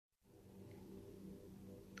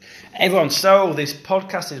Hey everyone, so this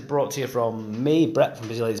podcast is brought to you from me, Brett, from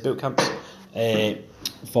Busy Ladies Bootcamps,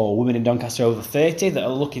 for women in Doncaster over 30 that are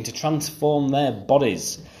looking to transform their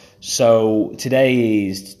bodies. So today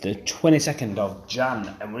is the 22nd of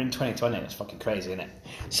Jan, and we're in 2020. It's fucking crazy, isn't it?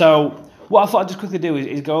 So what I thought I'd just quickly do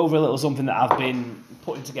is go over a little something that I've been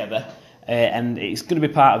putting together, and it's going to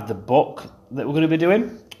be part of the book that we're going to be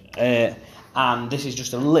doing. And this is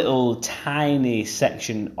just a little tiny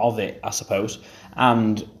section of it, I suppose.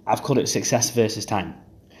 And I've called it Success versus Time.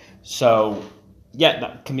 So, yeah,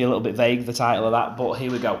 that can be a little bit vague, the title of that, but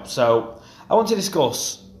here we go. So, I want to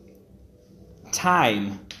discuss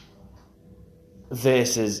time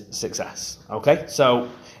versus success, okay? So,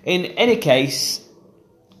 in any case,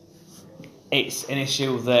 it's an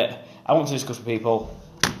issue that I want to discuss with people,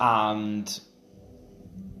 and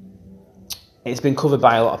it's been covered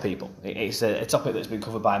by a lot of people. It's a topic that's been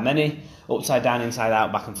covered by many, upside down, inside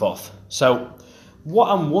out, back and forth. So,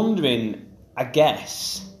 what I'm wondering, I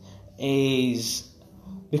guess, is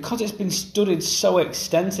because it's been studied so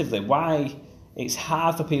extensively, why it's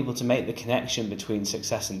hard for people to make the connection between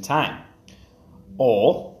success and time.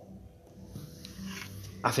 Or,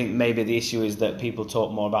 I think maybe the issue is that people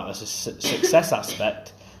talk more about the success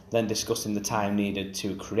aspect than discussing the time needed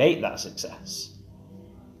to create that success.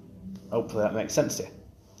 Hopefully that makes sense to you.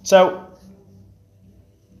 So,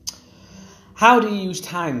 how do you use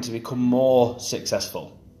time to become more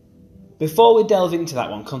successful? Before we delve into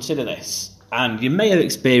that one, consider this. And you may have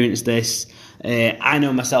experienced this. I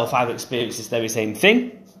know myself, I've experienced this very same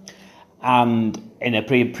thing. And in a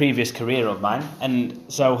previous career of mine. And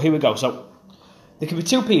so here we go. So, there can be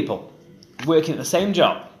two people working at the same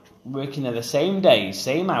job, working at the same days,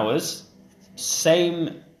 same hours,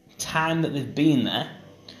 same time that they've been there.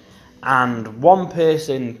 And one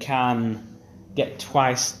person can get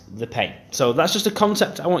twice the pay. So that's just a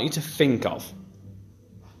concept I want you to think of.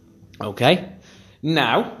 Okay?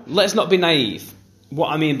 Now, let's not be naive. What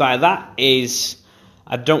I mean by that is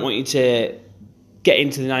I don't want you to get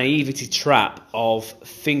into the naivety trap of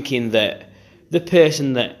thinking that the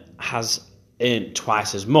person that has earned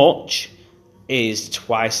twice as much is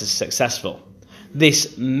twice as successful.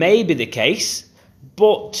 This may be the case,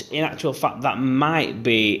 but in actual fact that might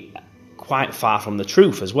be quite far from the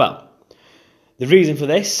truth as well. The reason for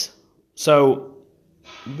this, so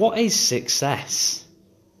what is success?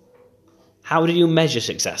 How do you measure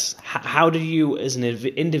success? How do you as an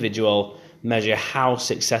individual measure how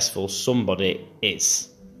successful somebody is?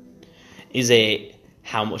 Is it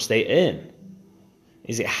how much they earn?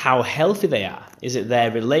 Is it how healthy they are? Is it their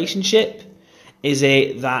relationship? Is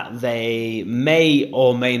it that they may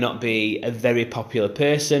or may not be a very popular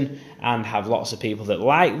person and have lots of people that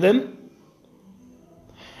like them?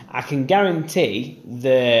 I can guarantee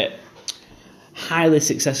that highly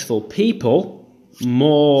successful people,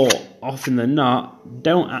 more often than not,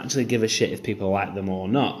 don't actually give a shit if people like them or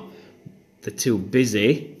not. They're too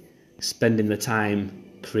busy spending the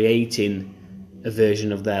time creating a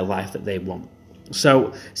version of their life that they want.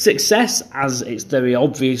 So, success, as it's very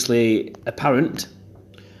obviously apparent,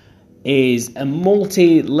 is a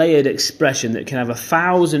multi-layered expression that can have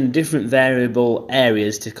 1,000 different variable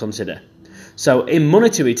areas to consider. So, in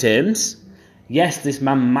monetary terms, yes, this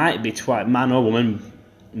man or woman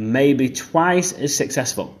may be twice as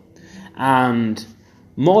successful. And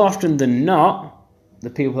more often than not,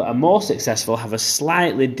 the people that are more successful have a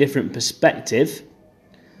slightly different perspective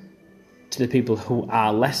to the people who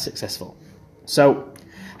are less successful. So,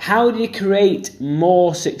 how do you create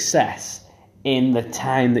more success in the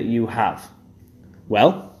time that you have?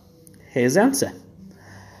 Well, here's the answer.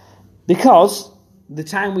 Because the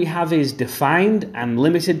time we have is defined and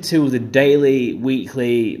limited to the daily,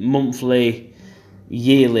 weekly, monthly,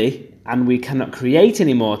 yearly, and we cannot create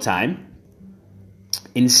any more time.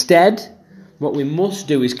 Instead, what we must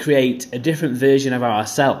do is create a different version of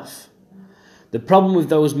ourselves. The problem with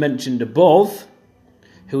those mentioned above,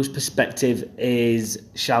 whose perspective is,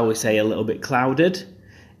 shall we say, a little bit clouded,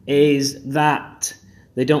 is that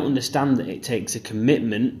they don't understand that it takes a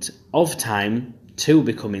commitment of time to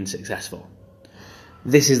becoming successful.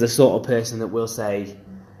 This is the sort of person that will say,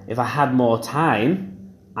 if I had more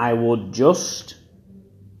time, I would just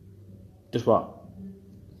what?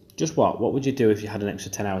 Just what? What would you do if you had an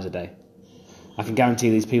extra 10 hours a day? I can guarantee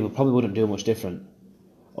these people probably wouldn't do much different.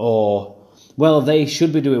 Or, well, they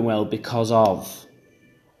should be doing well because of.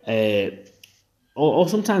 Or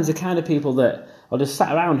sometimes the kind of people that are just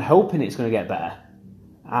sat around hoping it's going to get better.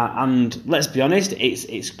 And let's be honest,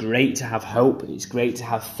 it's great to have hope, it's great to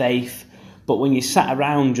have faith. But when you sat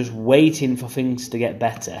around just waiting for things to get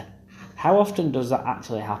better, how often does that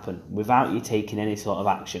actually happen without you taking any sort of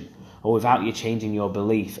action? or without you changing your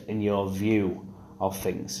belief and your view of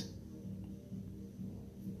things.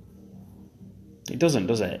 It doesn't,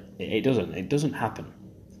 does it? It doesn't. It doesn't happen.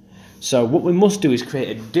 So what we must do is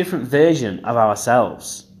create a different version of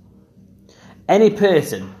ourselves. Any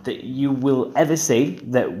person that you will ever see,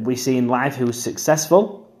 that we see in life who is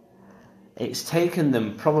successful, it's taken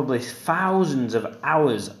them probably thousands of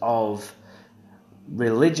hours of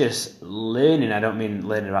religious learning. I don't mean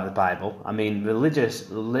learning about the Bible. I mean religious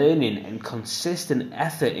learning and consistent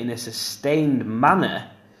effort in a sustained manner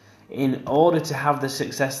in order to have the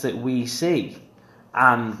success that we see.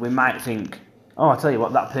 And we might think, oh, I tell you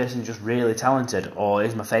what, that person's just really talented, or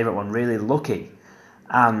is my favourite one really lucky.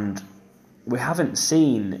 And we haven't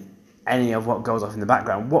seen any of what goes off in the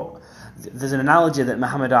background. There's an analogy that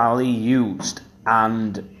Muhammad Ali used,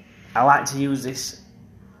 and I like to use this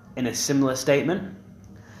in a similar statement.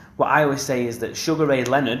 What I always say is that Sugar Ray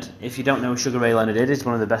Leonard, if you don't know who Sugar Ray Leonard is, he's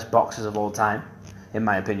one of the best boxers of all time, in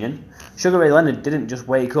my opinion. Sugar Ray Leonard didn't just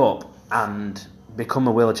wake up and become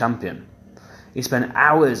a world champion. He spent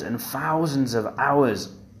hours and thousands of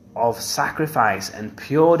hours of sacrifice and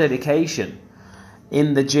pure dedication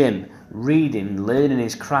in the gym, reading, learning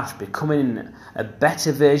his craft, becoming a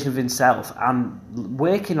better version of himself, and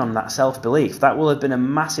working on that self-belief. That will have been a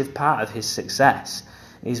massive part of his success,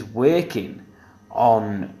 is working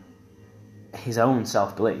on his own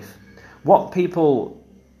self-belief. What people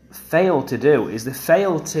fail to do is they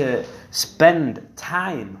fail to spend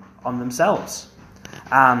time on themselves.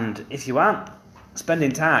 And if you aren't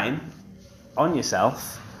spending time on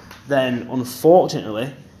yourself, then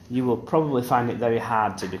unfortunately you will probably find it very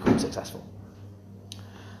hard to become successful.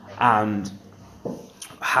 And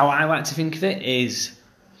how I like to think of it is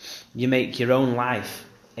you make your own life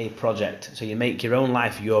a project. So you make your own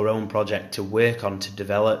life your own project to work on, to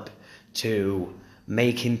develop, to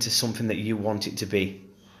make into something that you want it to be.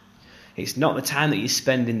 It's not the time that you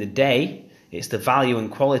spend in the day, it's the value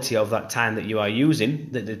and quality of that time that you are using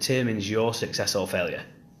that determines your success or failure.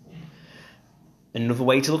 Another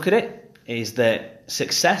way to look at it is that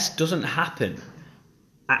success doesn't happen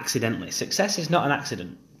accidentally. Success is not an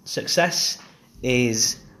accident. Success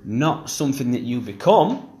is not something that you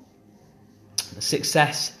become.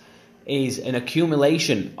 Success is an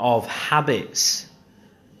accumulation of habits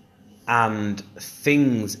and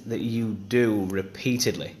things that you do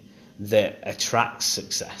repeatedly that attracts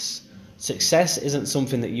success. Success isn't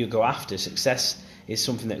something that you go after. Success is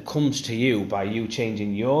something that comes to you by you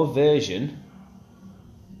changing your version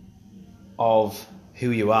of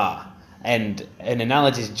who you are. And an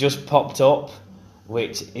analogy's just popped up,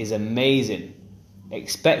 which is amazing.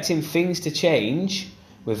 Expecting things to change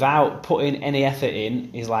without putting any effort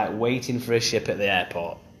in is like waiting for a ship at the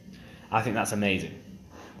airport. I think that's amazing.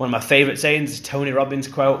 One of my favourite sayings is Tony Robbins'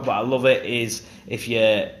 quote, but I love it, is if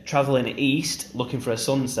you're travelling east looking for a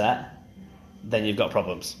sunset, then you've got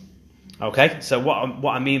problems. Okay? So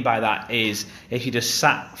what I mean by that is if you just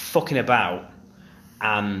sat fucking about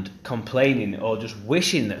and complaining or just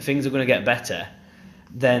wishing that things are going to get better,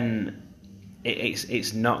 then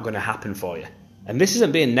it's not going to happen for you. And this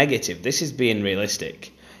isn't being negative, this is being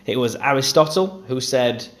realistic. It was Aristotle who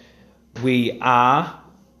said, we are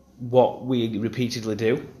what we repeatedly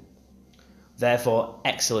do. Therefore,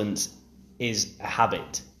 excellence is a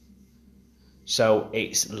habit. So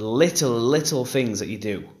it's little things that you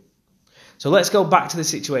do. So let's go back to the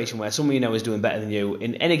situation where someone you know is doing better than you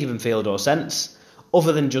in any given field or sense,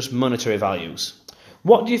 other than just monetary values.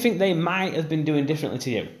 What do you think they might have been doing differently to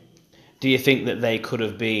you? Do you think that they could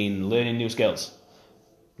have been learning new skills,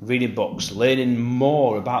 reading books, learning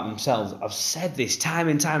more about themselves? I've said this time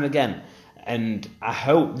and time again, and I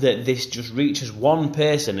hope that this just reaches one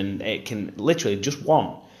person, and it can literally just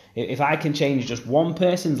one. If I can change just one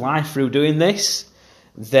person's life through doing this,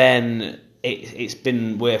 then it's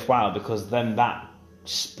been worthwhile, because then that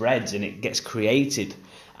spreads and it gets created.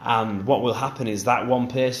 And what will happen is that one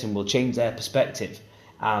person will change their perspective,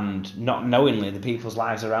 and not knowingly the people's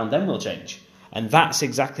lives around them will change. And that's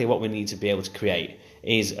exactly what we need to be able to create,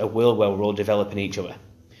 is a world where we're all developing each other.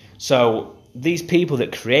 So these people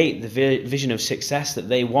that create the vision of success that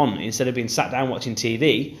they want, instead of being sat down watching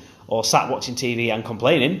TV or sat watching TV and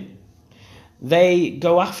complaining, they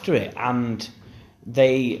go after it, and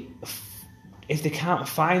if they can't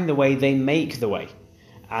find the way, they make the way.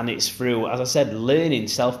 And it's through, as I said, learning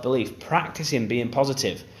self-belief, practicing being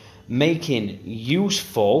positive, making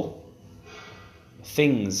useful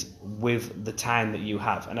things with the time that you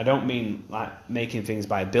have. And I don't mean like making things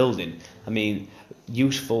by building. I mean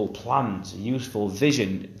useful plans, useful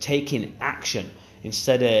vision, taking action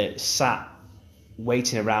instead of sat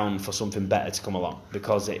waiting around for something better to come along,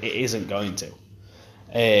 because it isn't going to.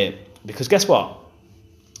 Because guess what?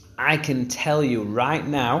 I can tell you right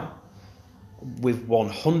now with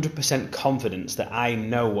 100% confidence that I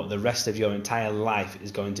know what the rest of your entire life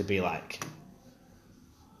is going to be like.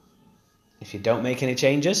 If you don't make any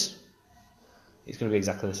changes, it's going to be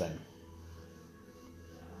exactly the same.